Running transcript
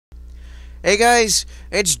Hey guys,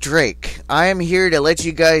 it's Drake. I am here to let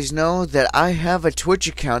you guys know that I have a Twitch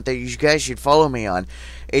account that you guys should follow me on.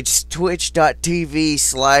 It's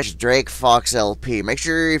twitch.tv/DrakeFoxLP. Make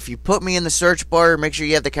sure if you put me in the search bar, make sure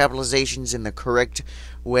you have the capitalizations in the correct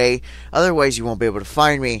way. Otherwise, you won't be able to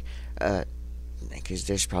find me, because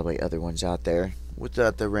there's probably other ones out there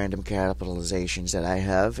without the random capitalizations that I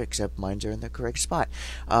have, except mine's are in the correct spot.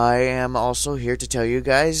 I am also here to tell you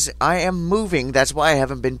guys I am moving. That's why I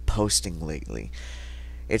haven't been posting lately.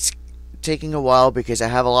 It's taking a while because I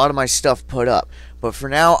have a lot of my stuff put up. But for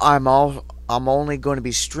now, I'm only going to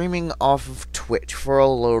be streaming off of Twitch for a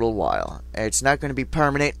little while. It's not going to be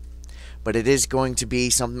permanent, but it is going to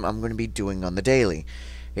be something I'm going to be doing on the daily.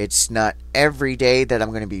 It's not every day that I'm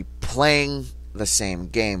going to be playing the same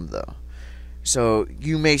game, though. So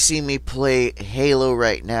you may see me play Halo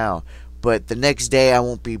right now, but the next day I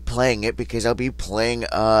won't be playing it because I'll be playing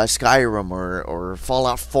Skyrim or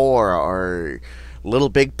Fallout 4 or Little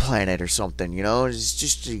Big Planet or something, you know? It's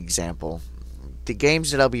just an example. The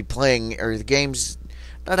games that I'll be playing are the games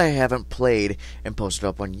that I haven't played and posted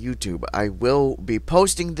up on YouTube. I will be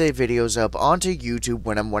posting the videos up onto YouTube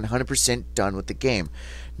when I'm 100% done with the game.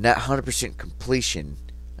 Not 100% completion,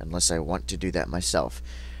 unless I want to do that myself.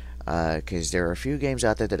 Because there are a few games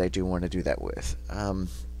out there that I do want to do that with.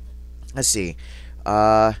 Let's see.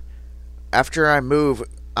 After I move,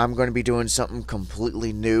 I'm going to be doing something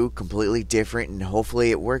completely new, completely different, and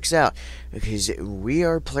hopefully it works out. Because we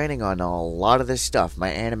are planning on a lot of this stuff.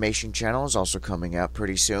 My animation channel is also coming out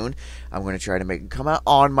pretty soon. I'm going to try to make it come out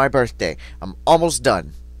on my birthday. I'm almost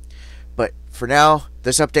done. But for now,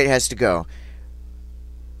 this update has to go.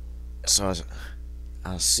 So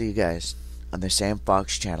I'll see you guys on the Sam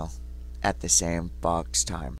Fox channel at the same Fox time.